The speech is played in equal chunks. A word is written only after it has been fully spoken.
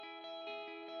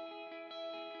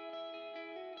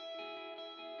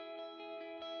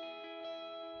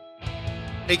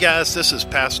Hey guys, this is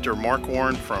Pastor Mark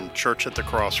Warren from Church at the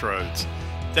Crossroads.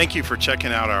 Thank you for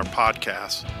checking out our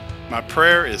podcast. My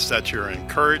prayer is that you're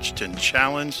encouraged and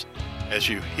challenged as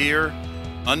you hear,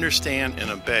 understand,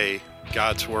 and obey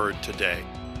God's Word today.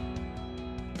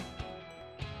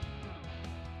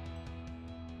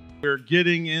 We're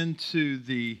getting into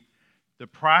the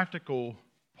practical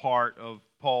part of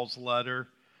Paul's letter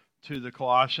to the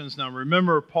Colossians. Now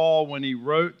remember, Paul, when he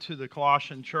wrote to the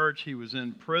Colossian church, he was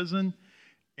in prison.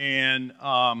 And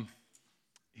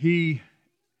he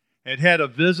had a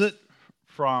visit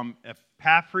from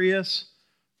Epaphras,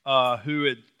 who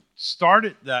had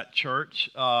started that church.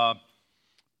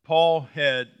 Paul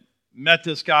had met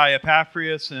this guy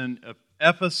Epaphras in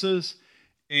Ephesus,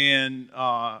 and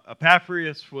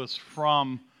Epaphras was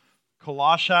from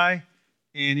Colossae,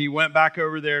 and he went back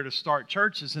over there to start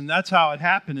churches, and that's how it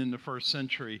happened in the first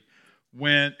century.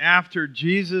 When after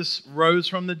Jesus rose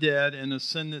from the dead and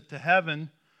ascended to heaven,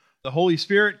 the Holy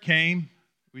Spirit came,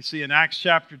 we see in Acts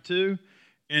chapter 2,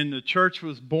 and the church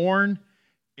was born,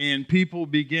 and people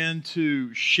began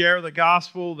to share the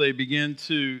gospel. They began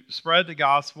to spread the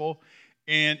gospel.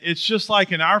 And it's just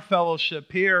like in our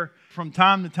fellowship here, from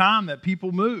time to time, that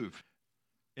people move.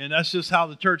 And that's just how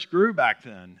the church grew back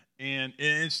then. And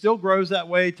it still grows that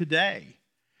way today.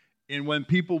 And when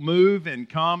people move and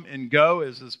come and go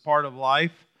as part of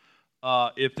life,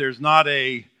 if there's not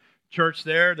a church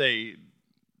there, they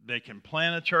can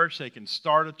plant a church, they can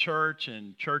start a church,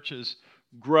 and churches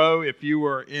grow. If you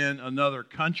were in another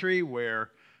country where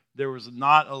there was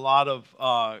not a lot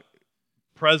of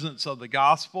presence of the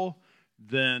gospel,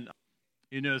 then,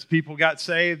 as people got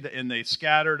saved and they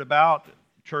scattered about,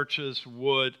 churches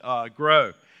would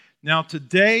grow. Now,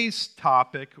 today's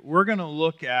topic, we're going to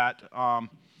look at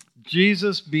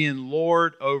Jesus being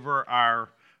Lord over our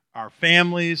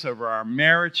families, over our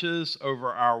marriages,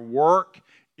 over our work,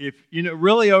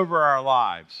 really over our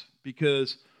lives,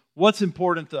 because what's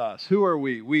important to us? Who are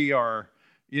we? We are,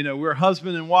 we're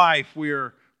husband and wife.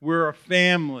 We're a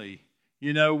family.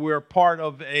 We're part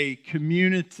of a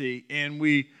community, and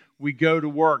we go to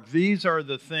work. These are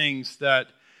the things that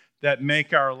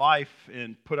make our life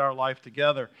and put our life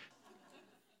together.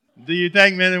 Do you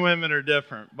think men and women are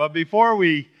different? But before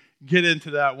we get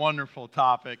into that wonderful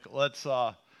topic, let's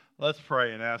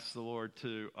pray and ask the Lord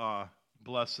to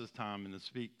bless this time and to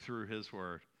speak through His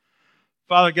Word.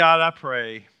 Father God, I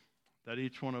pray that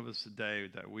each one of us today,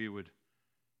 that we would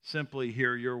simply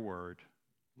hear Your Word.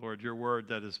 Lord, Your Word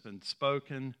that has been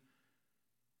spoken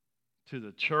to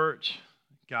the church,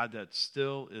 God, that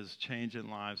still is changing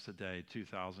lives today,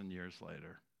 2,000 years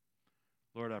later.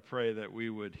 Lord, I pray that we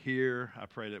would hear, I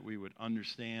pray that we would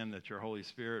understand, that Your Holy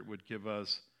Spirit would give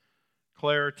us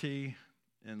clarity,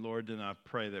 and Lord, then I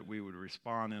pray that we would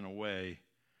respond in a way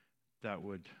that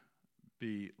would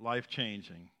be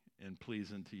life-changing and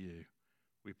pleasing to You.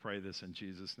 We pray this in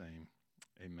Jesus' name.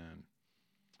 Amen.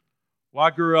 Well,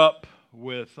 I grew up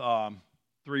with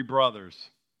 3 brothers,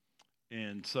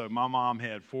 and so my mom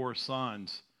had 4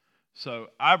 sons. So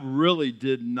I really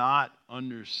did not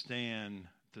understand,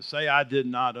 to say I did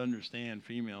not understand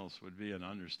females would be an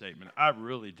understatement. I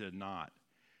really did not.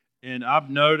 And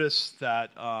I've noticed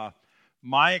that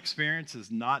my experience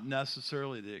is not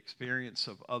necessarily the experience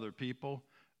of other people.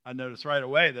 I noticed right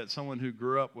away that someone who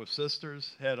grew up with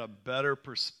sisters had a better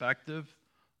perspective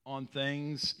on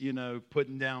things,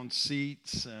 putting down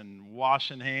seats and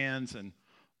washing hands and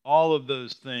all of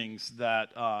those things that,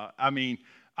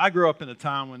 I grew up in a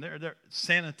time when their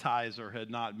sanitizer had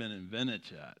not been invented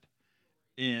yet.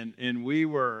 And we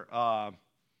were,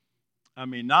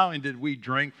 not only did we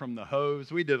drink from the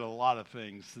hose, we did a lot of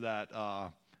things that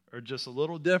are just a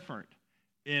little different.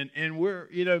 And we're,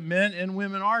 men and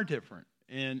women are different.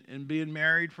 And being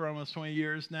married for almost 20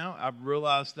 years now, I've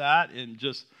realized that, and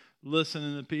just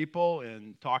listening to people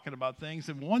and talking about things.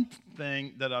 And one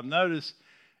thing that I've noticed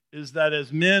is that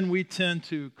as men, we tend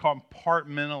to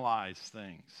compartmentalize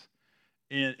things.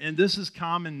 And this is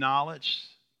common knowledge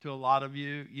to a lot of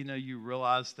you. You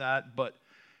realize that. But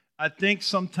I think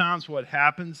sometimes what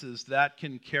happens is that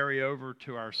can carry over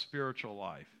to our spiritual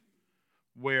life,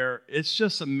 where it's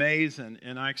just amazing.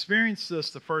 And I experienced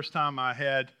this the first time I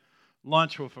had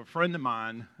lunch with a friend of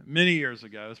mine many years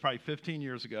ago. It was probably 15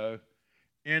 years ago.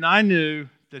 And I knew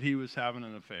that he was having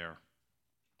an affair.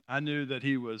 I knew that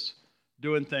he was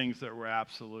doing things that were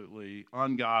absolutely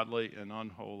ungodly and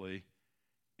unholy.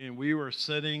 And we were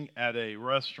sitting at a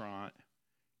restaurant,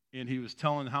 and he was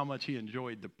telling how much he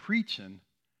enjoyed the preaching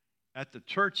at the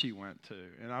church he went to.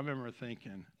 And I remember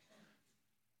thinking,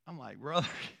 I'm like, brother,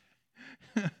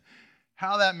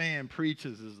 how that man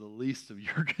preaches is the least of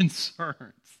your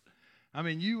concerns. I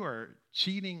mean, you are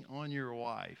cheating on your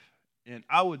wife. And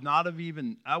I would not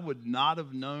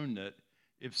have known it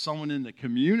if someone in the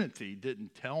community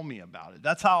didn't tell me about it.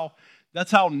 That's how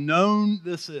known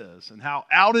this is, and how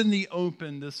out in the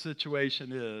open this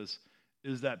situation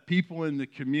is that people in the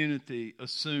community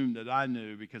assume that I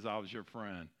knew because I was your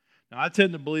friend. Now, I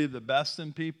tend to believe the best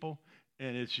in people,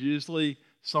 and it's usually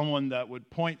someone that would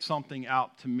point something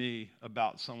out to me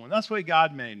about someone. That's the way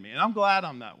God made me, and I'm glad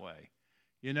I'm that way.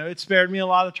 You know, it spared me a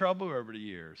lot of trouble over the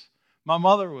years. My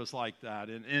mother was like that,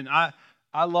 and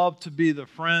I love to be the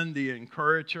friend, the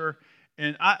encourager,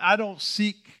 and I don't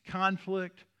seek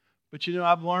conflict, but you know,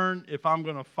 I've learned if I'm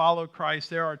going to follow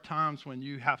Christ, there are times when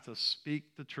you have to speak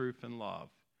the truth in love.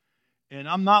 And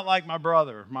I'm not like my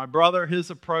brother. My brother,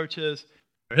 his approach is,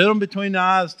 hit him between the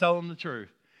eyes, tell him the truth.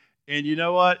 And you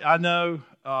know what? I know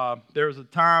there was a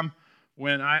time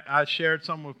when I shared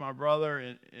something with my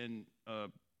brother and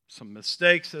some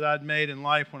mistakes that I'd made in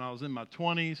life when I was in my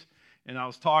 20s. And I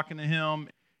was talking to him,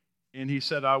 and he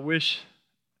said, I wish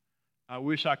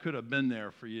I could have been there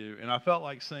for you. And I felt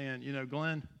like saying, you know,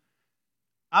 Glenn,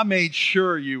 I made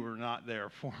sure you were not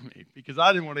there for me because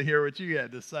I didn't want to hear what you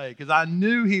had to say, because I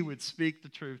knew he would speak the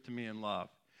truth to me in love.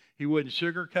 He wouldn't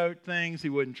sugarcoat things. He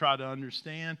wouldn't try to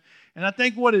understand. And I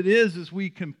think what it is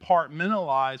we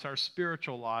compartmentalize our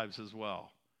spiritual lives as well.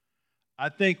 I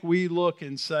think we look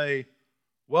and say,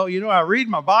 well, you know, I read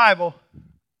my Bible.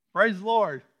 Praise the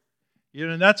Lord. You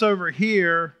know, and that's over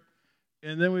here.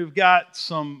 And then we've got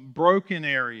some broken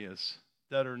areas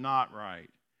that are not right.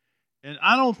 And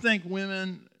I don't think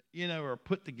women, you know, are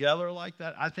put together like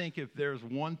that. I think if there's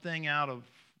one thing out of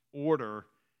order,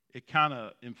 it kind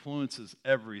of influences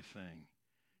everything.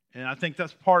 And I think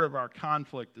that's part of our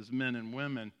conflict as men and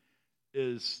women,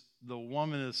 is the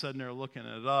woman is sitting there looking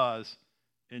at us,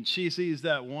 and she sees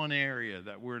that one area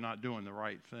that we're not doing the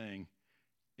right thing.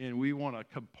 And we want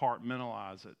to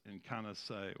compartmentalize it and kind of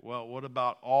say, well, what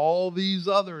about all these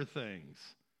other things?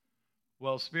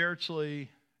 Well, spiritually,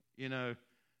 you know,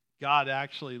 God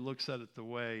actually looks at it the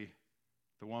way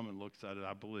the woman looks at it,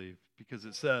 I believe. Because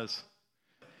it says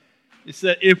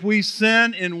if we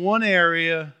sin in one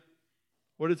area,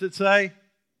 what does it say?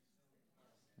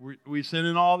 We sin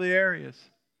in all the areas.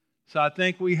 So I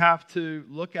think we have to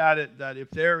look at it that if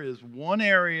there is one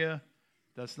area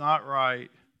that's not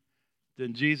right,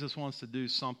 then Jesus wants to do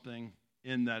something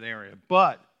in that area.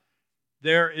 But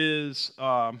there is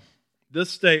this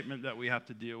statement that we have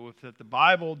to deal with, that the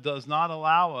Bible does not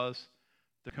allow us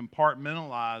to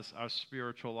compartmentalize our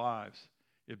spiritual lives.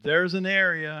 If there's an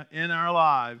area in our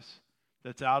lives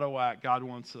that's out of whack, God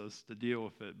wants us to deal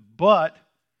with it. But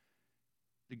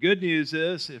the good news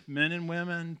is, if men and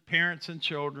women, parents and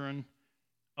children,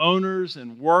 owners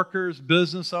and workers,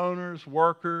 business owners,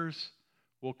 workers,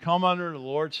 will come under the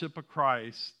lordship of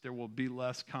Christ, there will be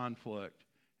less conflict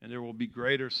and there will be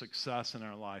greater success in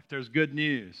our life. There's good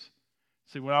news.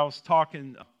 See, when I was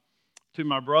talking to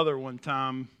my brother one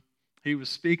time, he was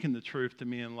speaking the truth to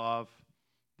me in love.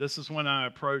 This is when I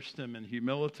approached him in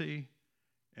humility,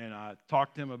 and I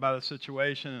talked to him about a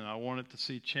situation, and I wanted to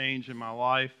see change in my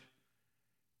life.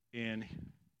 And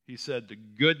he said, the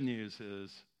good news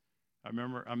is, I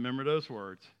remember those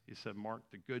words. He said, Mark,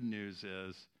 the good news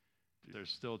is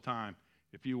there's still time.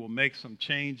 If you will make some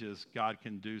changes, God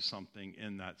can do something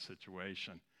in that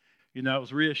situation. You know, it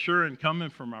was reassuring coming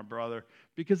from my brother,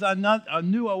 because I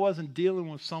knew I wasn't dealing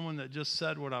with someone that just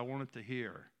said what I wanted to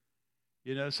hear.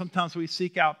 You know, sometimes we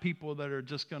seek out people that are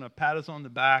just going to pat us on the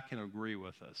back and agree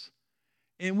with us.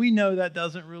 And we know that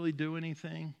doesn't really do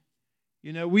anything.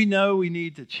 You know we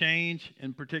need to change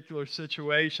in particular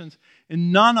situations.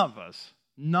 And none of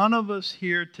us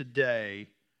here today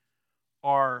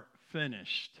are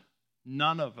finished.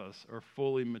 None of us are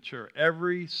fully mature.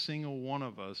 Every single one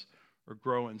of us are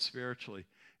growing spiritually.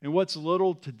 And what's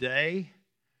little today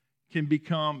can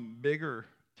become bigger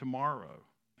tomorrow.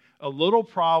 A little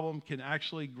problem can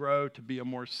actually grow to be a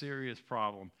more serious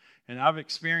problem. And I've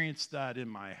experienced that in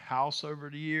my house over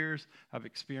the years. I've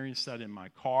experienced that in my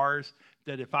cars,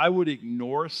 that if I would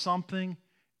ignore something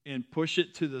and push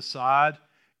it to the side,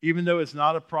 even though it's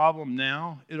not a problem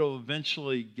now, it'll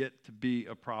eventually get to be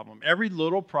a problem. Every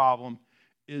little problem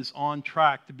is on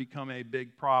track to become a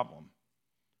big problem.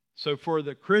 So for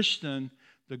the Christian,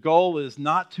 the goal is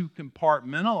not to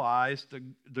compartmentalize.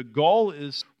 The goal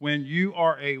is when you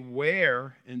are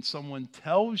aware and someone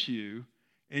tells you,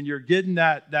 and you're getting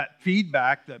that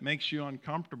feedback that makes you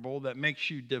uncomfortable, that makes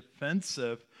you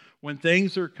defensive, when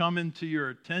things are coming to your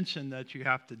attention that you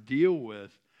have to deal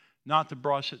with, not to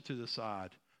brush it to the side,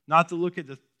 not to look at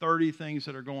the 30 things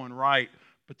that are going right,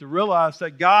 but to realize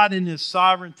that God in His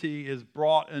sovereignty has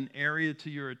brought an area to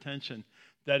your attention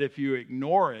that if you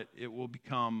ignore it, it will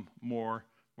become more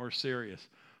serious.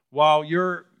 While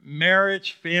your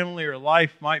marriage, family, or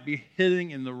life might be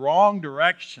heading in the wrong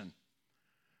direction,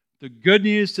 the good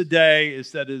news today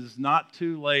is that it is not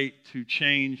too late to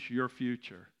change your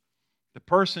future. The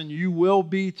person you will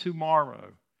be tomorrow,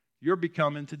 you're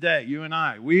becoming today, you and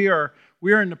I. We are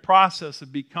in the process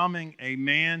of becoming a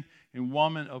man and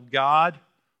woman of God,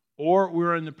 or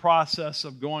we're in the process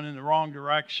of going in the wrong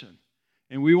direction.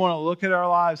 And we want to look at our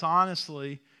lives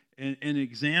honestly and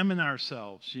examine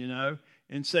ourselves,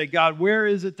 and say, God, where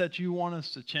is it that you want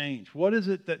us to change? What is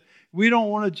it that we don't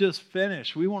want to just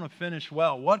finish? We want to finish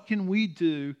well. What can we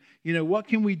do? What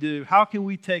can we do? How can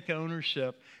we take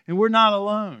ownership? And we're not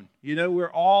alone.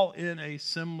 We're all in a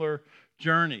similar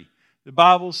journey. The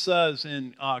Bible says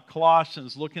in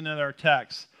Colossians, looking at our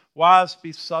text, wives,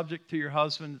 be subject to your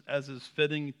husband as is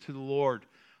fitting to the Lord.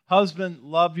 Husband,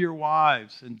 love your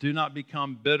wives and do not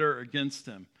become bitter against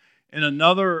them. In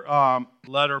another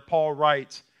letter, Paul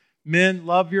writes, men,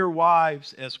 love your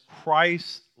wives as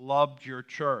Christ loved your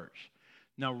church.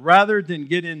 Now, rather than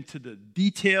get into the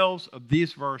details of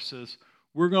these verses,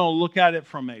 we're going to look at it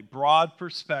from a broad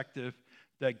perspective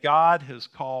that God has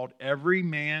called every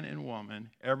man and woman,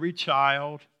 every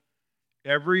child,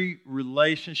 every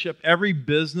relationship, every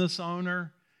business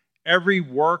owner, every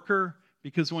worker,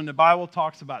 because when the Bible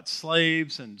talks about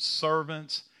slaves and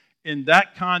servants, in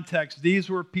that context, these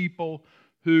were people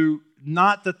who,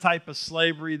 not the type of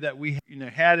slavery that we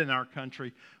had in our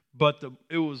country, but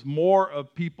it was more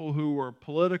of people who were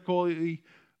politically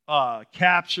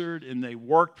captured and they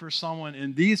worked for someone.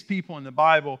 And these people in the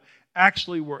Bible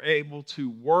actually were able to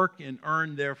work and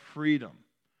earn their freedom.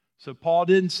 So Paul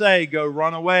didn't say, go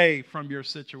run away from your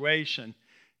situation.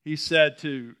 He said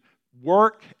to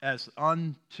work as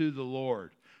unto the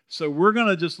Lord. So we're going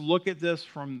to just look at this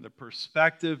from the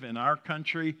perspective in our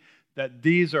country that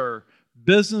these are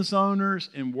business owners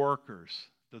and workers.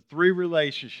 The three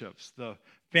relationships, the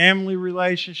family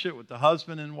relationship with the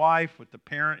husband and wife, with the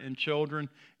parent and children,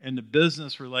 and the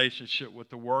business relationship with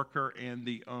the worker and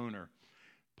the owner.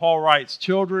 Paul writes,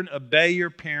 children, obey your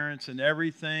parents in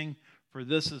everything, for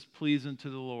this is pleasing to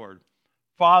the Lord.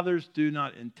 Fathers, do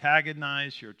not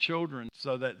antagonize your children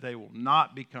so that they will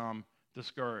not become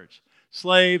discouraged.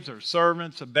 Slaves or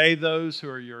servants, obey those who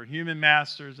are your human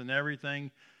masters in everything,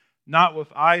 not with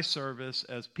eye service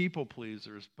as people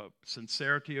pleasers, but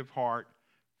sincerity of heart,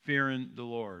 fearing the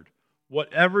Lord.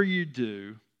 Whatever you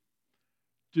do,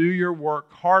 do your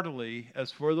work heartily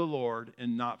as for the Lord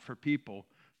and not for people,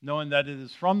 knowing that it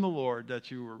is from the Lord that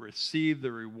you will receive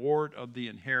the reward of the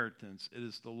inheritance. It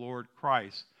is the Lord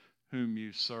Christ whom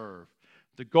you serve.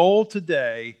 The goal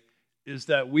today is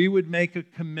that we would make a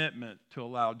commitment to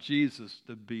allow Jesus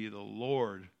to be the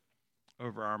Lord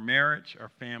over our marriage,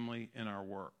 our family, and our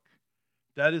work.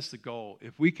 That is the goal.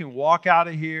 If we can walk out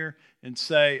of here and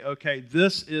say, okay,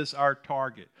 this is our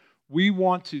target. We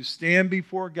want to stand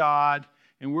before God,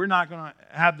 and we're not going to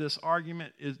have this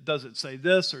argument, does it say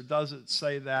this or does it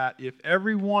say that? If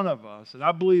every one of us, and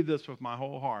I believe this with my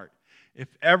whole heart, if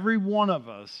every one of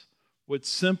us would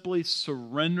simply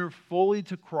surrender fully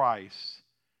to Christ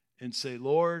and say,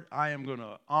 Lord, I am going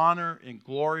to honor and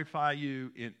glorify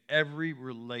you in every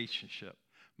relationship.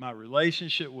 My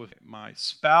relationship with my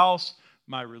spouse,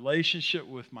 my relationship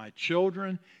with my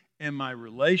children, and my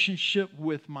relationship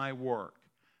with my work.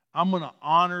 I'm going to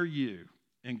honor you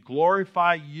and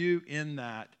glorify you in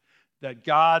that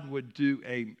God would do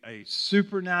a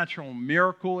supernatural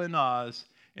miracle in us.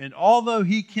 And although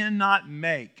He cannot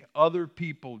make other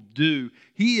people do,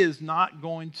 He is not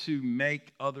going to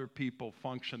make other people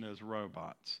function as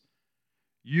robots.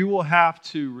 You will have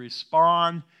to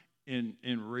respond and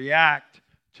react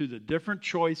to the different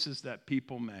choices that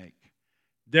people make.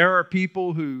 There are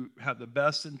people who have the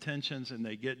best intentions and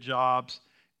they get jobs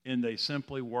and they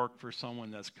simply work for someone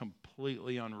that's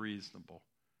completely unreasonable.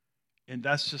 And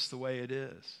that's just the way it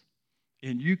is.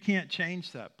 And you can't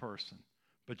change that person.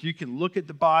 But you can look at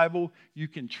the Bible, you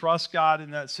can trust God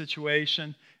in that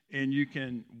situation, and you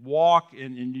can walk,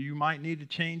 and you might need to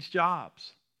change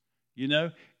jobs.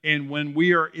 And when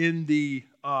we are in the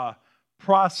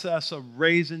process of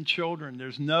raising children,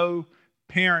 there's no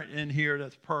parent in here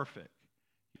that's perfect.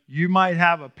 You might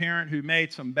have a parent who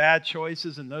made some bad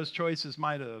choices, and those choices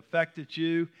might have affected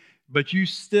you, but you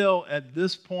still, at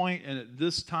this point and at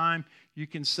this time, you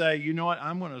can say, you know what,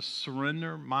 I'm going to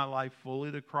surrender my life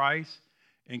fully to Christ,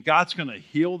 and God's going to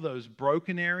heal those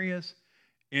broken areas,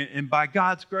 and by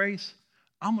God's grace,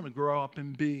 I'm going to grow up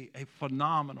and be a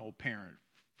phenomenal parent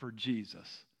for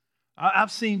Jesus.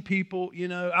 I've seen people,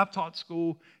 I've taught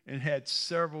school and had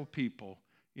several people,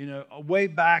 way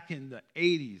back in the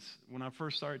 80s when I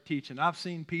first started teaching. I've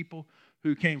seen people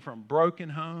who came from broken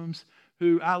homes,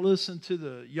 who I listened to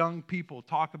the young people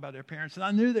talk about their parents, and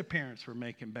I knew their parents were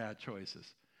making bad choices.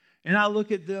 And I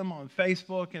look at them on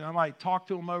Facebook, and I might talk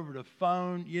to them over the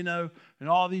phone, in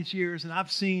all these years, and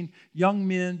I've seen young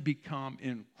men become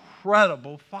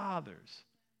incredible fathers.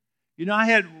 I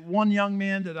had one young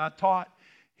man that I taught.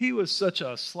 He was such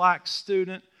a slack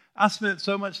student. I spent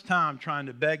so much time trying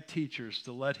to beg teachers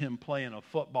to let him play in a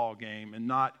football game and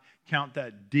not count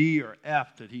that D or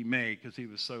F that he made because he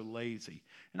was so lazy.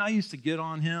 And I used to get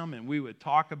on him, and we would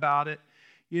talk about it.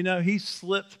 He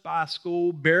slipped by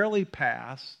school, barely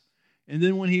passed. And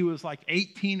then when he was like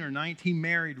 18 or 19, he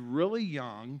married really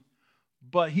young,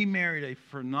 but he married a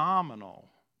phenomenal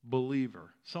believer,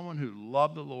 someone who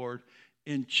loved the Lord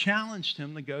and challenged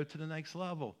him to go to the next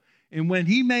level. And when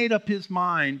he made up his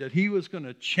mind that he was going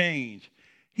to change,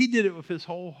 he did it with his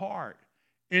whole heart.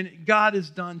 And God has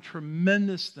done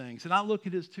tremendous things. And I look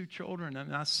at his two children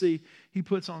and I see he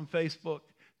puts on Facebook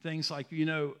things like,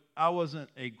 I wasn't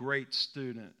a great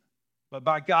student, but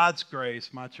by God's grace,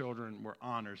 my children were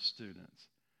honor students.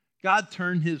 God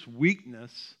turned his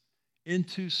weakness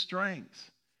into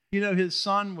strength. His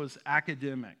son was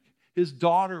academic. His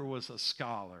daughter was a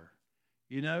scholar.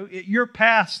 Your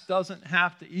past doesn't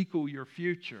have to equal your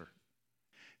future.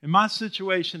 And my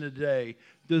situation today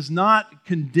does not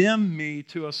condemn me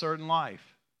to a certain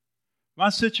life. My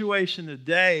situation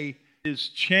today is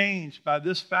changed by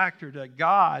this factor that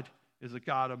God is a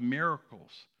God of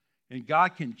miracles. And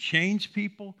God can change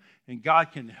people, and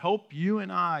God can help you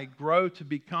and I grow to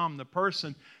become the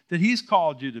person that he's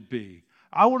called you to be.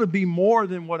 I want to be more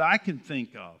than what I can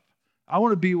think of. I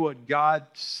want to be what God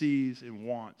sees and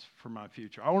wants for my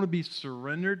future. I want to be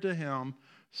surrendered to him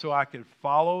so I can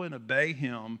follow and obey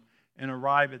him and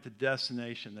arrive at the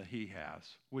destination that he has,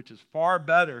 which is far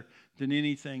better than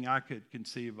anything I could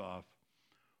conceive of.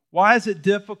 Why is it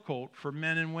difficult for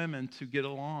men and women to get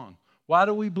along? Why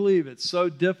do we believe it's so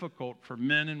difficult for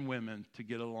men and women to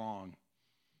get along?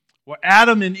 Well,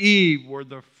 Adam and Eve were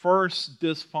the first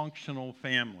dysfunctional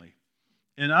family.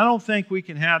 And I don't think we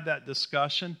can have that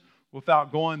discussion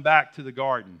without going back to the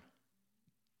garden.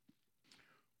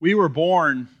 We were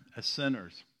born as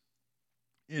sinners.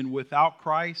 And without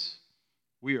Christ,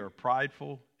 we are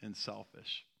prideful and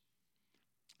selfish.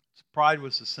 Pride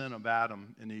was the sin of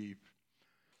Adam and Eve.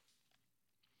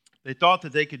 They thought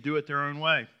that they could do it their own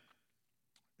way.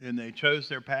 And they chose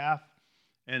their path.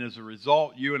 And as a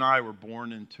result, you and I were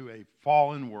born into a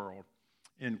fallen world.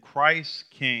 And Christ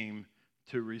came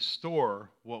to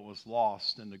restore what was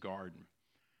lost in the garden.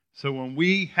 So when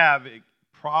we have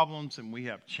problems and we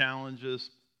have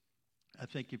challenges, I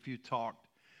think if you talked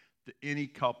to any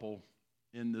couple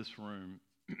in this room,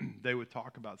 they would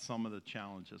talk about some of the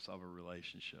challenges of a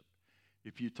relationship.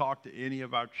 If you talk to any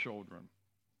of our children,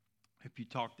 if you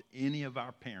talk to any of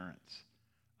our parents,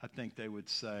 I think they would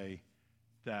say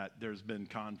that there's been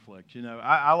conflict.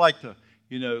 I like to,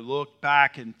 look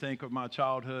back and think of my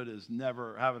childhood as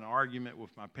never having an argument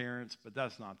with my parents, but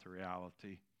that's not the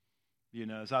reality.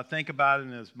 As I think about it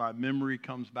and as my memory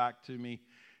comes back to me,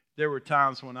 there were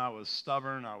times when I was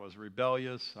stubborn, I was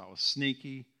rebellious, I was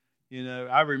sneaky.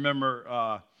 I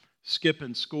remember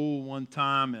skipping school one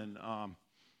time, and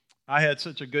I had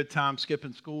such a good time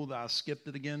skipping school that I skipped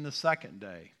it again the second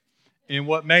day. And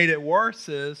what made it worse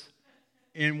is,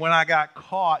 and when I got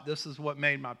caught, this is what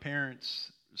made my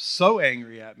parents so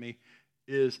angry at me,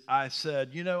 is I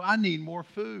said, I need more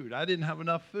food. I didn't have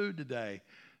enough food today.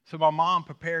 So my mom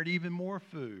prepared even more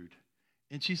food.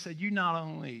 And she said, you not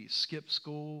only skipped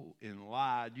school and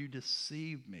lied, you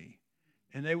deceived me.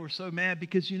 And they were so mad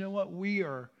because you know what? We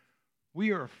are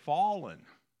fallen.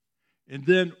 And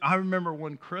then I remember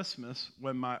one Christmas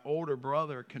when my older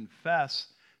brother confessed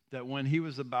that when he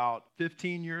was about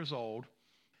 15 years old,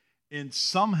 and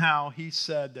somehow he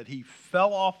said that he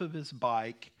fell off of his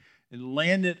bike and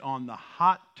landed on the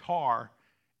hot tar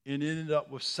and ended up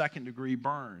with second-degree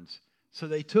burns. So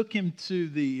they took him to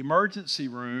the emergency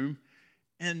room,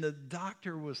 and the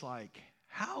doctor was like,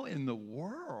 how in the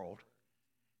world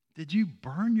did you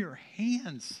burn your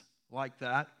hands like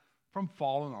that from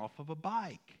falling off of a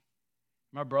bike?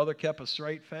 My brother kept a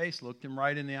straight face, looked him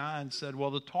right in the eye, and said,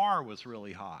 well, the tar was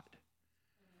really hot.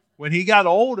 When he got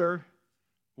older,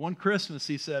 one Christmas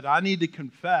he said, I need to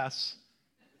confess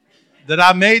that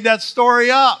I made that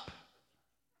story up.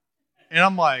 And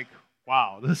I'm like,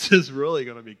 wow, this is really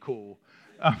going to be cool.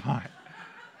 I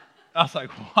was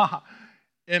like, wow.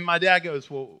 And my dad goes,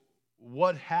 well,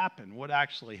 what happened? What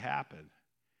actually happened?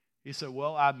 He said,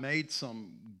 well, I made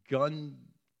some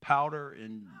gunpowder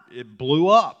and it blew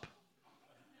up.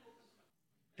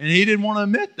 And he didn't want to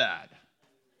admit that.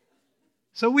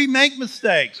 So we make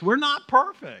mistakes. We're not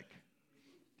perfect.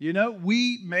 You know,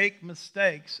 we make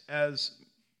mistakes as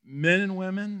men and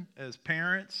women, as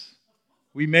parents.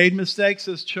 We made mistakes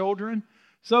as children.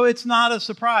 So it's not a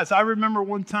surprise. I remember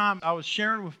one time I was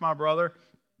sharing with my brother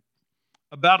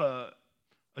about a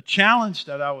challenge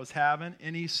that I was having,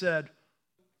 and he said,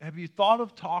 have you thought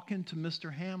of talking to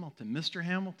Mr. Hamilton? Mr.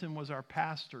 Hamilton was our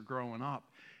pastor growing up.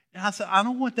 And I said, I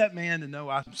don't want that man to know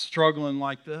I'm struggling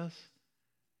like this.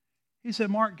 He said,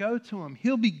 Mark, go to him.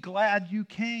 He'll be glad you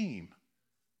came.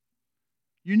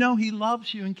 You know he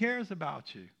loves you and cares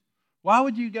about you. Why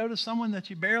would you go to someone that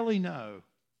you barely know?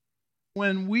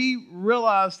 When we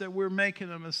realize that we're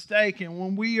making a mistake and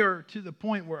when we are to the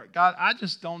point where, God, I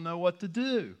just don't know what to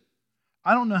do.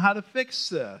 I don't know how to fix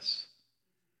this.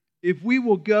 If we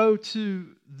will go to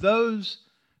those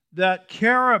that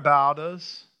care about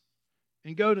us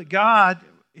and go to God,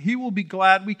 He will be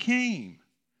glad we came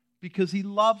because He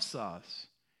loves us.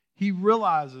 He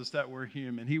realizes that we're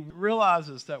human. He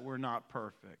realizes that we're not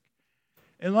perfect.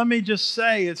 And let me just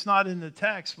say, it's not in the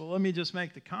text, but let me just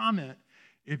make the comment.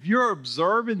 If you're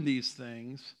observing these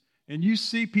things and you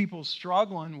see people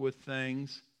struggling with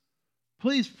things,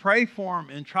 please pray for them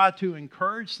and try to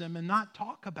encourage them and not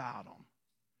talk about them.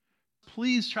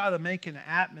 Please try to make an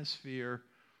atmosphere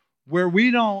where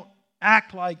we don't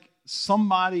act like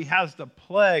somebody has the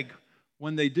plague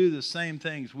when they do the same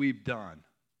things we've done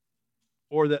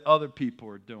or that other people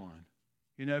are doing.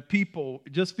 You know, people,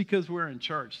 just because we're in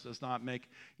church does not make,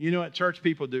 you know what, church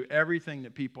people do everything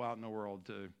that people out in the world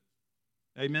do.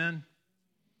 Amen?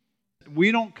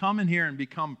 We don't come in here and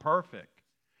become perfect.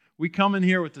 We come in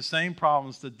here with the same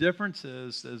problems. The difference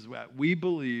is that we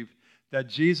believe that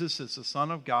Jesus is the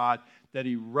Son of God, that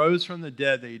He rose from the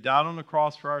dead, that He died on the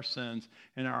cross for our sins,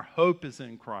 and our hope is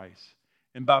in Christ.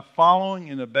 And by following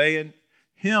and obeying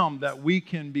Him, that we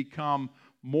can become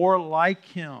more like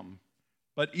Him.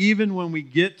 But even when we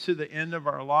get to the end of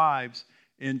our lives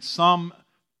and some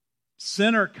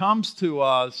sinner comes to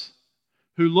us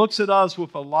who looks at us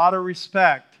with a lot of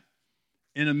respect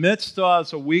and admits to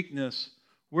us a weakness,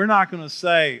 we're not going to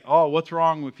say, oh, what's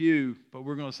wrong with you? But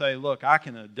we're going to say, look, I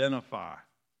can identify.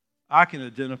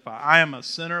 I am a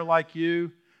sinner like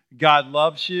you. God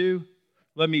loves you.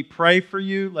 Let me pray for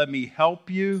you. Let me help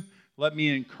you. Let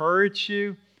me encourage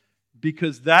you.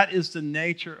 Because that is the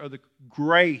nature of the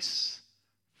grace,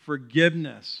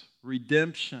 forgiveness,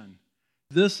 redemption.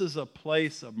 This is a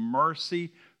place of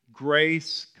mercy,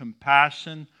 grace,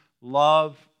 compassion,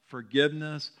 love,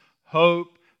 forgiveness,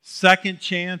 hope, second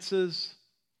chances.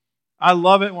 I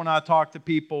love it when I talk to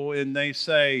people and they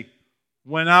say,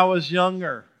 when I was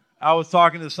younger, I was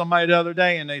talking to somebody the other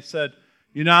day and they said,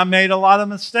 you know, I made a lot of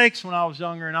mistakes when I was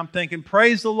younger, and I'm thinking,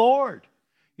 praise the Lord.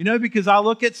 You know, because I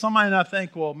look at somebody and I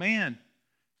think, well, man,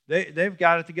 they've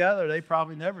got it together. They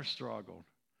probably never struggled.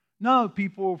 No,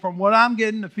 people, from what I'm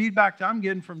getting, the feedback that I'm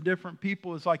getting from different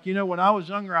people is like, you know, when I was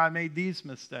younger, I made these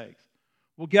mistakes.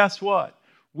 Well, guess what?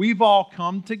 We've all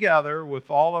come together with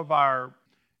all of our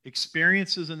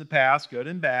experiences in the past, good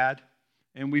and bad,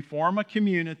 and we form a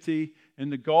community,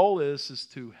 and the goal is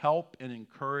to help and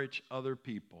encourage other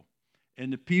people.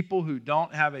 And the people who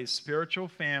don't have a spiritual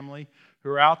family, who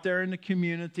are out there in the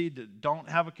community that don't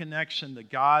have a connection to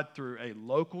God through a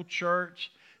local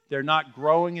church, they're not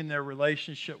growing in their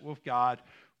relationship with God,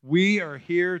 we are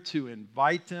here to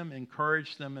invite them,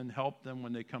 encourage them, and help them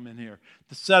when they come in here.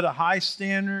 To set a high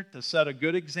standard, to set a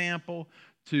good example,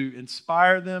 to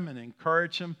inspire them and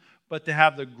encourage them, but to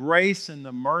have the grace and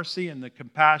the mercy and the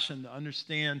compassion to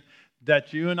understand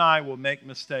that you and I will make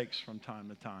mistakes from time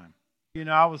to time. You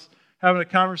know, I was having a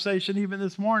conversation even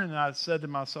this morning, and I said to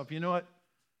myself, you know what?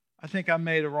 I think I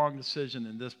made a wrong decision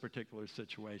in this particular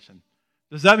situation.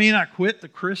 Does that mean I quit the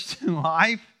Christian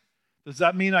life? Does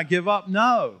that mean I give up?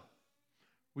 No.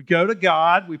 We go to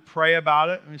God, we pray about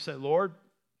it, and we say, Lord,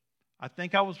 I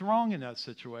think I was wrong in that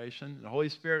situation. The Holy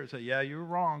Spirit will say, yeah, you were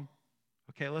wrong.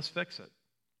 Okay, let's fix it.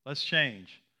 Let's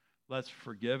change. Let's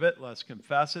forgive it. Let's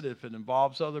confess it. If it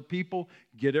involves other people,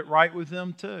 get it right with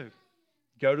them too.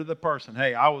 Go to the person.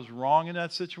 Hey, I was wrong in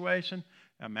that situation.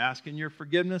 I'm asking your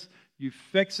forgiveness. You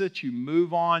fix it, you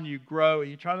move on, you grow, and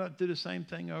you try not to do the same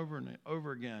thing over and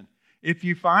over again. If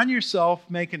you find yourself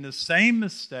making the same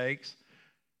mistakes,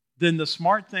 then the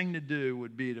smart thing to do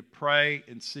would be to pray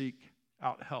and seek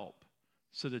out help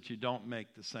so that you don't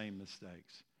make the same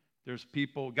mistakes. There's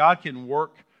people, God can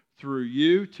work through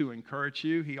you to encourage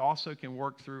you. He also can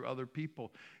work through other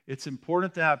people. It's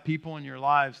important to have people in your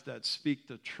lives that speak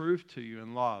the truth to you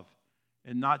in love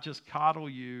and not just coddle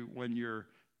you when you're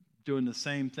doing the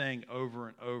same thing over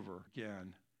and over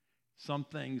again. Some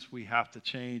things we have to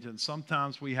change, and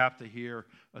sometimes we have to hear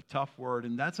a tough word,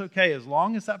 and that's okay. As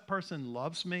long as that person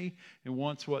loves me and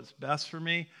wants what's best for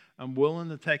me, I'm willing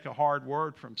to take a hard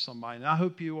word from somebody, and I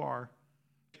hope you are.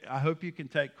 I hope you can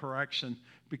take correction,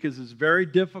 because it's very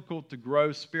difficult to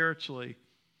grow spiritually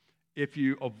if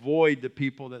you avoid the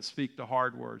people that speak the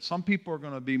hard words. Some people are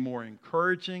going to be more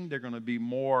encouraging. They're going to be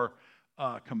more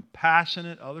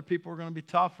compassionate. Other people are going to be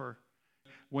tougher.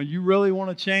 When you really want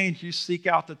to change, you seek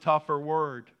out the tougher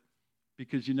word,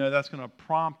 because you know that's going to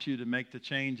prompt you to make the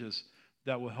changes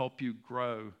that will help you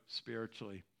grow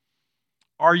spiritually.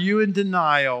 Are you in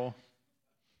denial?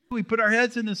 We put our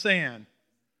heads in the sand.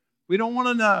 We don't want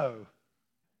to know.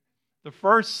 The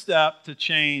first step to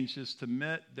change is to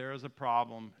admit there is a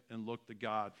problem and look to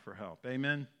God for help.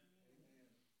 Amen?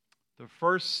 The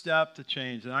first step to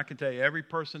change, and I can tell you every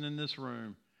person in this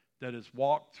room that has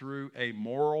walked through a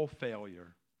moral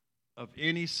failure of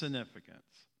any significance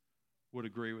would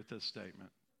agree with this statement.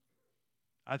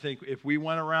 I think if we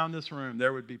went around this room,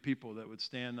 there would be people that would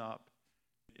stand up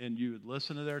and you would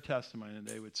listen to their testimony and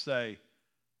they would say,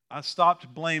 I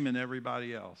stopped blaming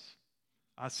everybody else.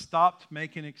 I stopped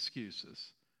making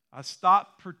excuses. I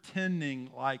stopped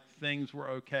pretending like things were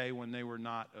okay when they were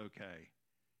not okay.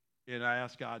 And I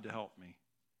asked God to help me.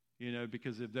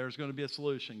 Because if there's going to be a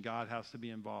solution, God has to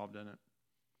be involved in it.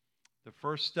 The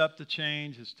first step to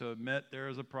change is to admit there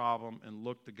is a problem and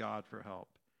look to God for help.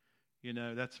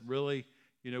 That's really,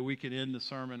 we can end the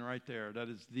sermon right there. That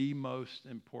is the most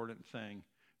important thing,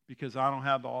 because I don't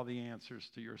have all the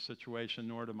answers to your situation,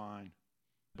 nor to mine.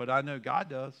 But I know God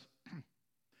does.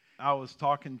 I was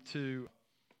talking to,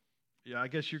 I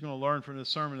guess you're going to learn from this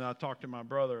sermon that I talk to my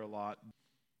brother a lot.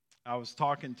 I was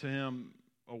talking to him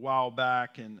a while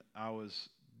back, and I was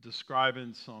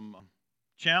describing some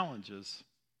challenges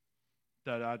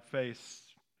that I'd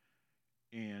faced,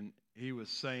 and he was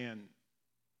saying,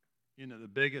 the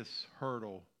biggest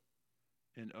hurdle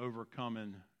in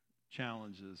overcoming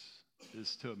challenges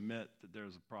is to admit that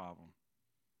there's a problem.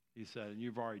 He said, and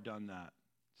you've already done that,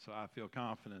 so I feel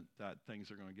confident that things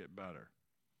are going to get better.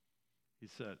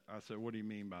 I said, what do you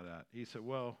mean by that? He said,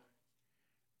 well,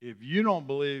 if you don't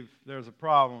believe there's a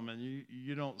problem and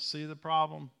you don't see the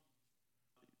problem,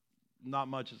 not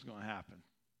much is going to happen.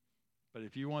 But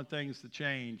if you want things to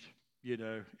change,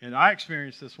 and I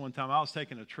experienced this one time. I was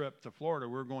taking a trip to Florida.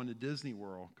 We were going to Disney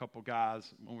World, a couple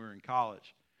guys when we were in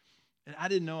college. And I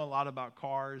didn't know a lot about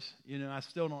cars. I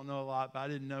still don't know a lot, but I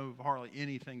didn't know hardly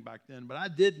anything back then. But I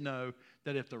did know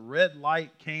that if the red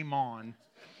light came on,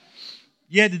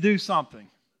 you had to do something.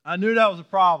 I knew that was a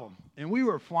problem. And we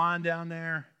were flying down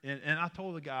there, and I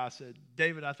told the guy, I said,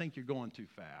 David, I think you're going too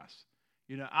fast.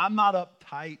 I'm not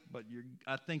uptight, but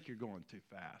I think you're going too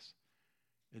fast.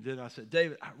 And then I said,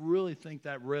 David, I really think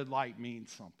that red light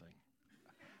means something.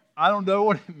 I don't know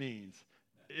what it means.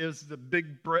 It was the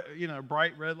big,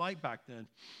 bright red light back then.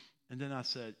 And then I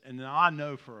said, and now I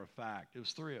know for a fact, it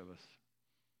was three of us.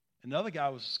 And the other guy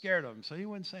was scared of him, so he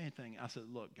wouldn't say anything. I said,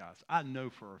 look, guys, I know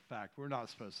for a fact we're not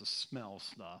supposed to smell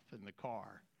stuff in the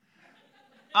car.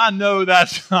 I know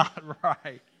that's not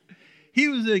right. He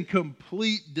was in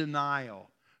complete denial.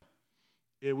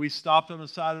 We stopped on the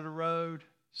side of the road,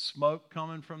 smoke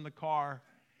coming from the car.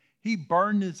 He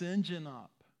burned his engine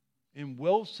up in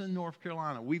Wilson, North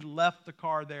Carolina. We left the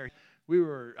car there. We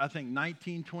were, I think,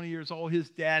 19, 20 years old. His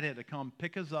dad had to come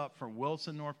pick us up from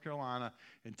Wilson, North Carolina,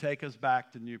 and take us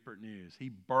back to Newport News. He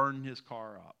burned his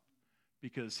car up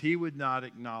because he would not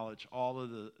acknowledge all of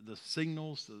the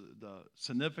signals, the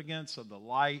significance of the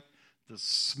light, the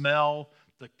smell,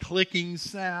 the clicking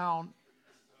sound,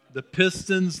 the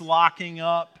pistons locking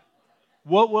up.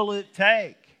 What will it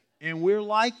take? And we're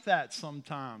like that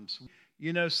sometimes.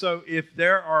 So if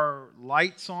there are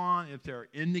lights on, if there are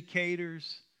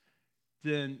indicators,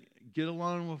 then get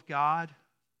alone with God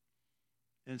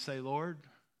and say, Lord,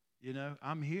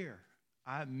 I'm here.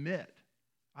 I admit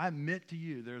to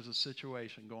you there's a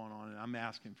situation going on, and I'm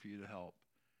asking for you to help.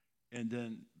 And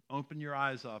then open your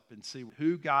eyes up and see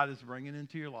who God is bringing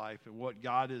into your life and what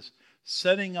God is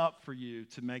setting up for you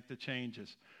to make the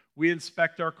changes. We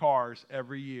inspect our cars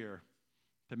every year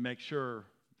to make sure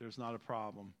there's not a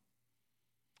problem.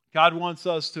 God wants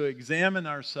us to examine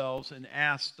ourselves and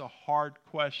ask the hard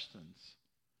questions.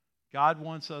 God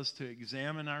wants us to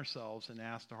examine ourselves and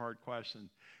ask the hard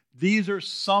questions. These are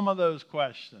some of those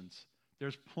questions.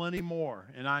 There's plenty more,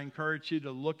 and I encourage you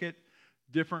to look at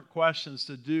different questions,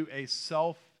 to do a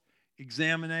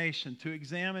self-examination, to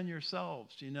examine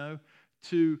yourselves,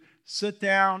 to sit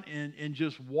down and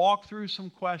just walk through some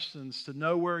questions to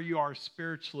know where you are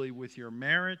spiritually with your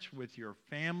marriage, with your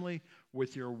family,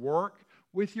 with your work,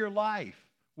 with your life,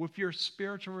 with your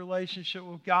spiritual relationship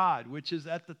with God, which is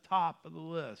at the top of the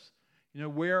list.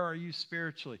 Where are you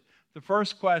spiritually? The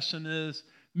first question is,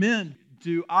 men,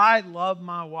 do I love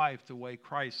my wife the way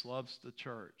Christ loves the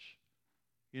church?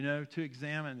 To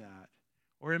examine that.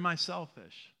 Or am I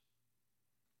selfish?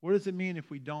 What does it mean if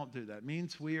we don't do that? It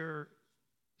means we are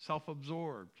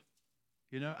self-absorbed.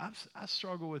 I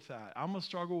struggle with that. I'm going to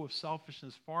struggle with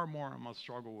selfishness far more than I'm going to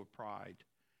struggle with pride.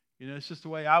 It's just the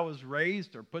way I was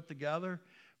raised or put together.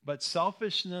 But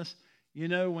selfishness,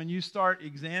 when you start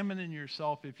examining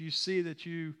yourself, if you see that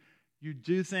you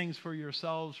do things for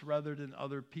yourselves rather than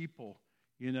other people,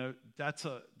 that's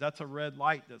a red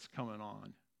light that's coming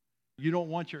on. You don't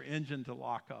want your engine to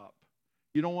lock up.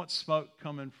 You don't want smoke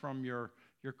coming from your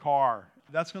car.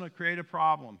 That's going to create a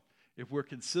problem if we're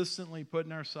consistently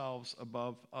putting ourselves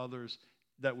above others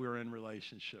that we're in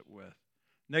relationship with.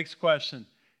 Next question.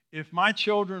 If my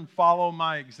children follow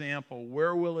my example,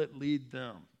 where will it lead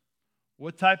them?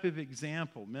 What type of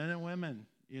example? Men and women,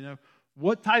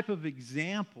 what type of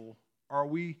example are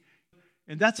we?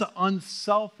 And that's an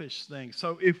unselfish thing.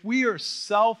 So if we are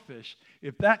selfish,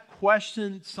 if that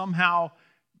question somehow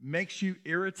makes you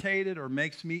irritated or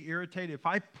makes me irritated, if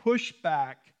I push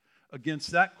back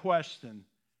against that question,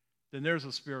 then there's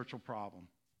a spiritual problem.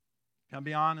 Can I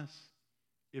be honest?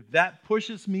 If that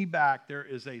pushes me back, there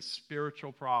is a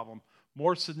spiritual problem,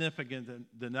 more significant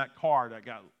than that car that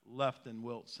got left in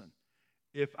Wilson.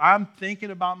 If I'm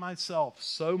thinking about myself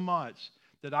so much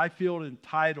that I feel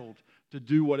entitled to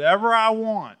do whatever I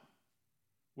want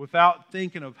without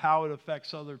thinking of how it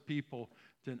affects other people,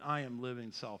 then I am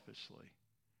living selfishly.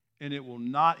 And it will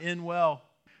not end well.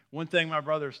 One thing my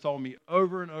brother has told me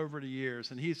over and over the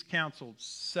years, and he's counseled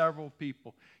several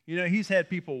people. He's had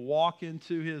people walk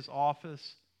into his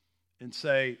office and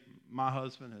say, my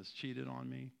husband has cheated on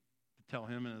me. Tell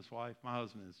him and his wife, my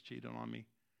husband has cheated on me.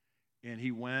 And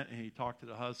he went and he talked to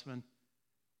the husband,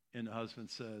 and the husband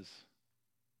says,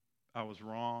 I was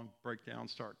wrong, break down,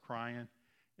 start crying.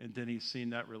 And then he's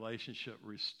seen that relationship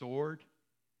restored.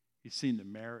 He's seen the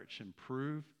marriage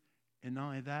improve. And not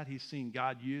only that, he's seen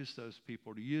God use those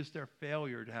people to use their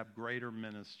failure to have greater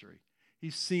ministry.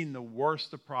 He's seen the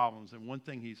worst of problems. And one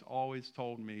thing he's always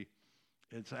told me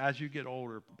is as you get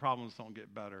older, problems don't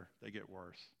get better, they get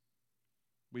worse.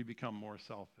 We become more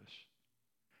selfish.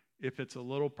 If it's a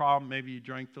little problem, maybe you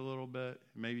drank a little bit,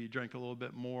 maybe you drink a little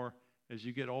bit more. As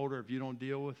you get older, if you don't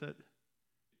deal with it,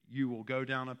 you will go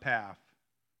down a path.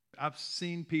 I've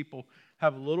seen people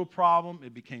have a little problem,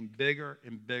 it became bigger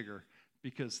and bigger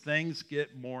because things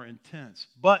get more intense.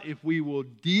 But if we will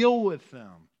deal with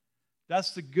them,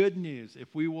 that's the good news.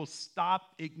 If we will stop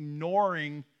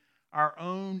ignoring our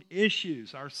own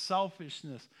issues, our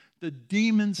selfishness, the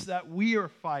demons that we are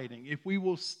fighting, if we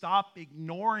will stop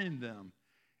ignoring them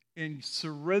and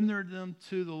surrender them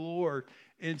to the Lord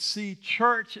and see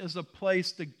church as a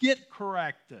place to get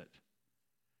corrected,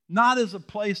 not as a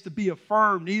place to be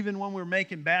affirmed even when we're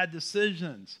making bad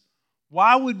decisions.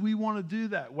 Why would we want to do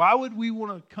that? Why would we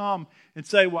want to come and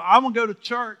say, well, I'm going to go to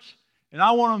church and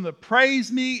I want them to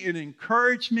praise me and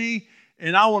encourage me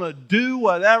and I want to do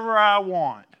whatever I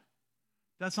want?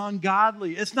 That's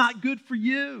ungodly. It's not good for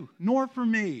you, nor for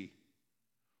me.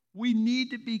 We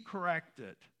need to be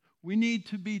corrected. We need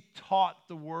to be taught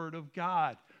the Word of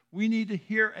God. We need to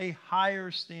hear a higher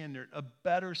standard, a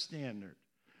better standard.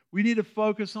 We need to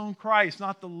focus on Christ,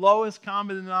 not the lowest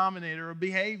common denominator of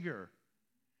behavior.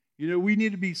 We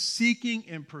need to be seeking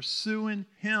and pursuing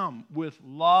Him with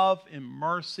love and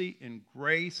mercy and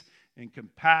grace and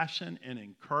compassion and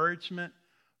encouragement,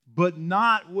 but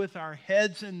not with our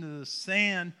heads into the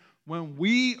sand when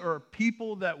we are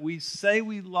people that we say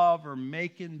we love are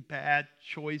making bad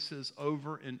choices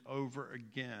over and over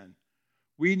again.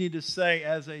 We need to say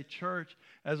as a church,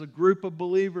 as a group of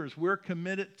believers, we're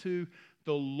committed to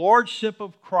the lordship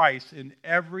of Christ in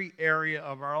every area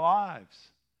of our lives.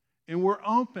 And we're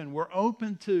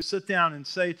open to sit down and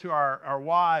say to our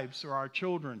wives or our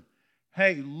children,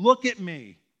 hey, look at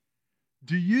me.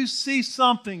 Do you see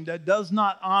something that does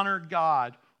not honor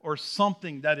God or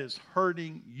something that is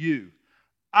hurting you?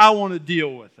 I want to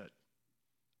deal with it.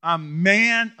 I'm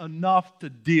man enough to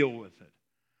deal with it.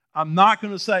 I'm not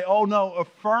going to say, oh no,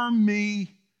 affirm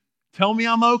me, tell me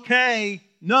I'm okay.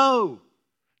 No,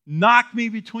 knock me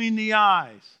between the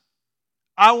eyes.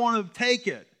 I want to take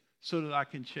it so that I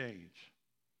can change.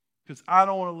 Because I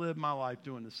don't want to live my life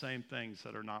doing the same things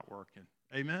that are not working.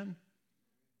 Amen?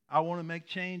 I want to make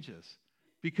changes.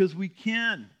 Because we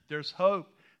can. There's hope.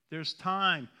 There's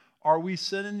time. Are we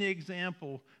setting the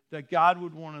example that God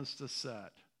would want us to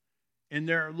set? And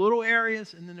there are little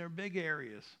areas and then there are big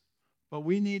areas. But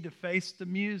we need to face the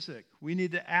music. We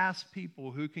need to ask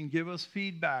people who can give us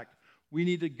feedback. We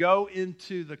need to go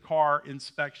into the car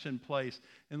inspection place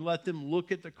and let them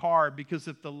look at the car, because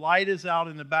if the light is out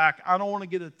in the back, I don't want to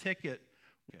get a ticket.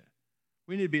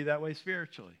 We need to be that way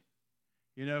spiritually.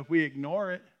 If we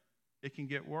ignore it, it can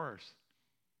get worse.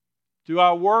 Do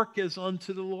our work as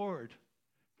unto the Lord?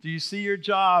 Do you see your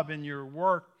job and your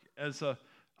work as an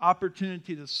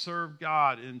opportunity to serve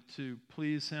God and to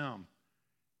please Him?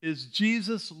 Is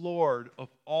Jesus Lord of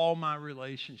all my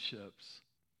relationships?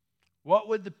 What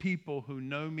would the people who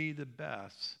know me the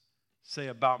best say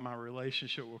about my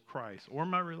relationship with Christ or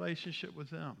my relationship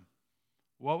with them?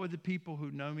 What would the people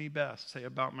who know me best say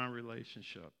about my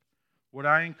relationship? What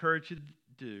I encourage you to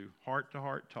do,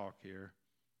 heart-to-heart talk here,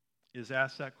 is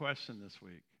ask that question this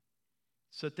week.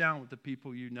 Sit down with the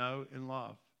people you know and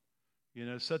love.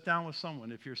 Sit down with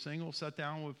someone. If you're single, sit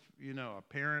down with, a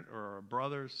parent or a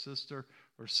brother, sister,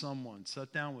 or someone.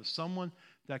 Sit down with someone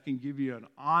that can give you an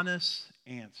honest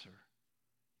answer.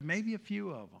 Maybe a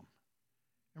few of them.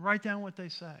 And write down what they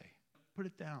say. Put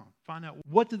it down. Find out,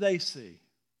 what do they see?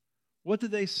 What do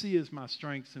they see as my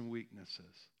strengths and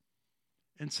weaknesses?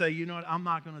 And say, you know what, I'm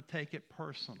not going to take it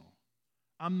personal.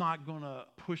 I'm not going to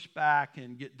push back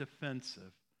and get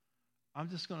defensive. I'm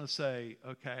just going to say,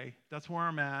 okay, that's where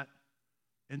I'm at.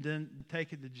 And then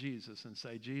take it to Jesus and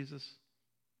say, Jesus,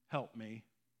 help me.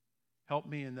 Help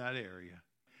me in that area.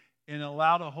 And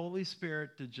allow the Holy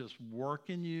Spirit to just work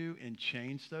in you and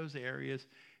change those areas.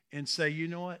 And say, you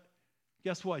know what?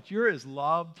 Guess what? You're as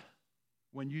loved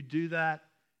when you do that.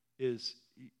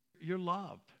 You're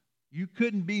loved. You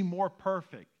couldn't be more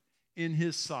perfect in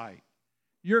His sight.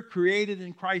 You're created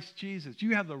in Christ Jesus.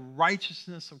 You have the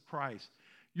righteousness of Christ.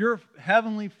 Your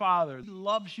Heavenly Father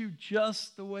loves you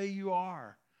just the way you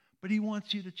are. But He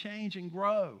wants you to change and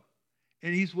grow.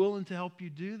 And He's willing to help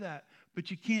you do that. But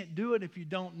you can't do it if you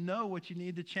don't know what you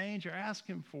need to change or ask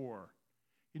Him for.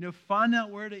 Find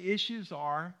out where the issues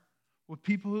are with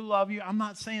people who love you. I'm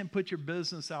not saying put your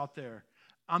business out there.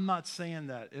 I'm not saying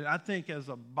that. And I think as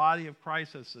a body of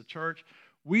Christ, as a church,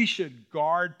 we should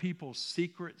guard people's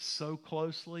secrets so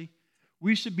closely.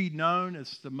 We should be known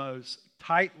as the most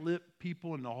tight-lipped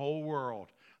people in the whole world.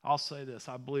 I'll say this,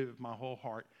 I believe with my whole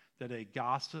heart, that a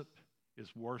gossip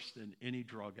is worse than any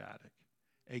drug addict.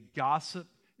 A gossip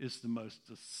is the most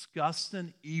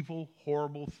disgusting, evil,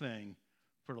 horrible thing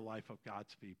for the life of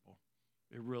God's people.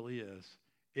 It really is.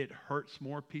 It hurts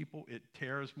more people. It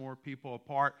tears more people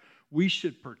apart. We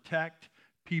should protect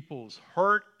people's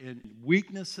hurt and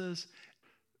weaknesses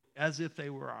as if they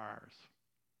were ours,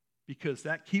 because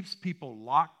that keeps people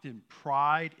locked in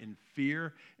pride and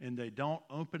fear, and they don't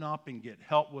open up and get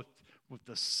help with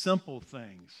the simple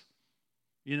things.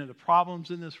 The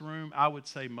problems in this room, I would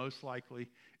say most likely,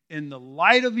 in the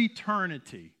light of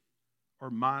eternity, are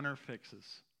minor fixes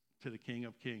to the King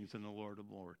of Kings and the Lord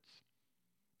of Lords.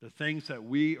 The things that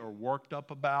we are worked up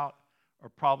about are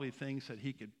probably things that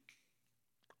He could,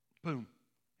 boom,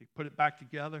 He put it back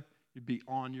together, you'd be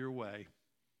on your way.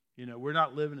 We're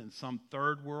not living in some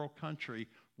third world country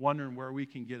wondering where we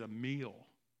can get a meal.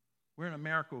 We're in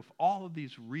America with all of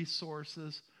these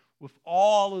resources, with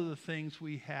all of the things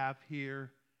we have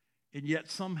here, and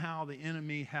yet somehow the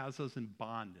enemy has us in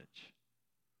bondage.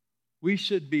 We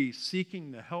should be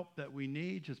seeking the help that we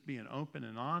need, just being open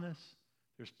and honest.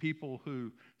 There's people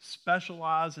who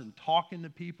specialize in talking to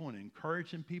people and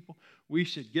encouraging people. We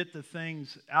should get the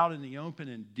things out in the open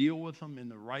and deal with them in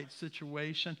the right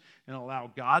situation and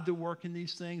allow God to work in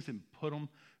these things and put them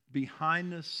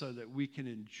behind us so that we can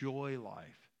enjoy life,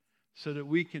 so that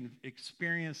we can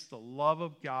experience the love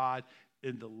of God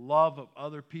and the love of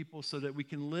other people, so that we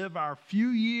can live our few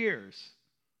years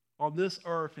on this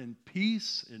earth in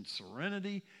peace and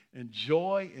serenity and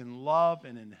joy and love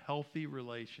and in healthy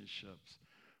relationships.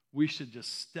 We should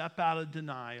just step out of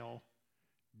denial,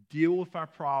 deal with our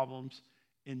problems,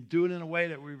 and do it in a way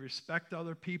that we respect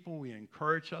other people, we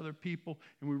encourage other people,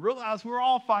 and we realize we're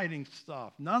all fighting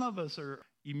stuff. None of us are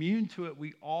immune to it.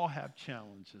 We all have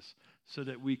challenges so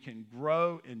that we can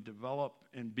grow and develop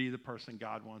and be the person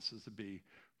God wants us to be.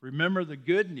 Remember the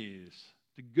good news.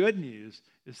 The good news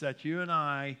is that you and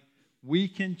I, we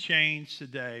can change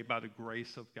today by the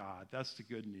grace of God. That's the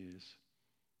good news.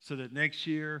 So that next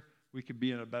year, we could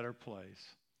be in a better place.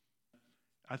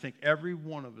 I think every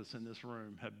one of us in this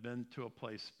room have been to a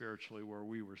place spiritually where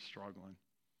we were struggling.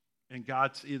 And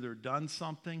God's either done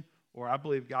something, or I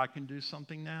believe God can do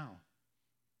something now.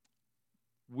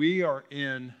 We are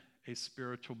in a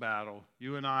spiritual battle.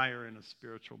 You and I are in a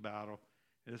spiritual battle.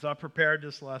 As I prepared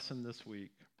this lesson this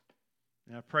week,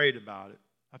 and I prayed about it,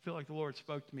 I feel like the Lord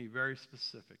spoke to me very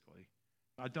specifically.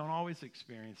 I don't always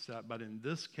experience that, but in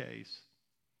this case,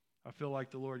 I feel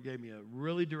like the Lord gave me a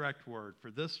really direct word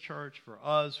for this church, for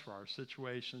us, for our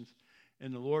situations.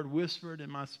 And the Lord whispered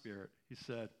in my spirit. He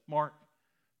said, Mark,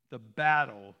 the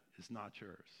battle is not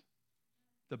yours.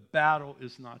 The battle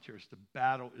is not yours. The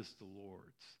battle is the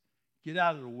Lord's. Get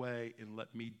out of the way and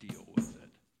let me deal with it.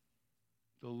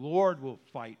 The Lord will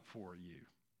fight for you.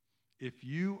 If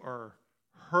you are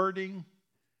hurting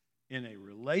in a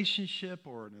relationship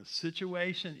or in a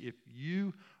situation, if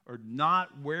you are not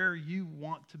where you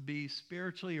want to be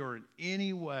spiritually or in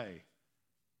any way,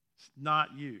 it's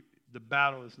not you. The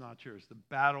battle is not yours. The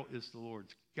battle is the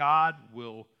Lord's. God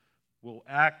will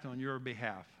act on your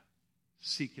behalf.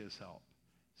 Seek his help.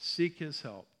 Seek his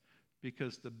help,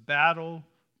 because the battle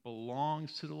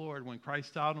belongs to the Lord. When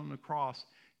Christ died on the cross,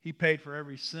 he paid for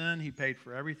every sin. He paid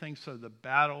for everything. So the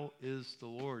battle is the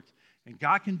Lord's. And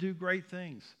God can do great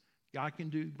things. God can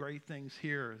do great things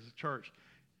here as a church.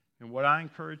 And what I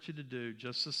encourage you to do,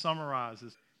 just to summarize,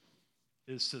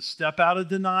 is to step out of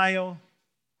denial,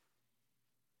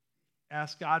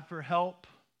 ask God for help,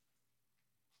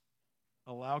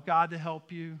 allow God to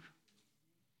help you.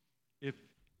 If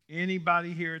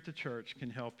anybody here at the church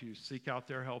can help you, seek out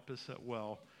their help as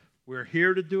well. We're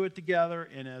here to do it together,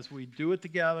 and as we do it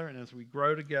together and as we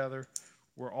grow together,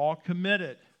 we're all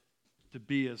committed to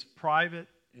be as private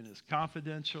and as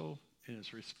confidential and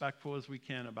as respectful as we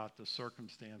can about the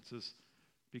circumstances,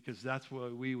 because that's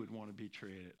what we would want to be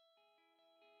treated.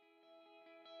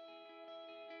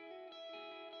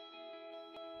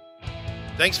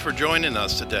 Thanks for joining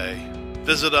us today.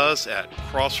 Visit us at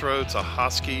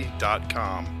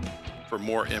crossroadsahoskie.com for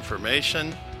more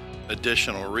information,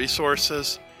 additional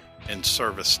resources, and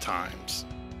service times.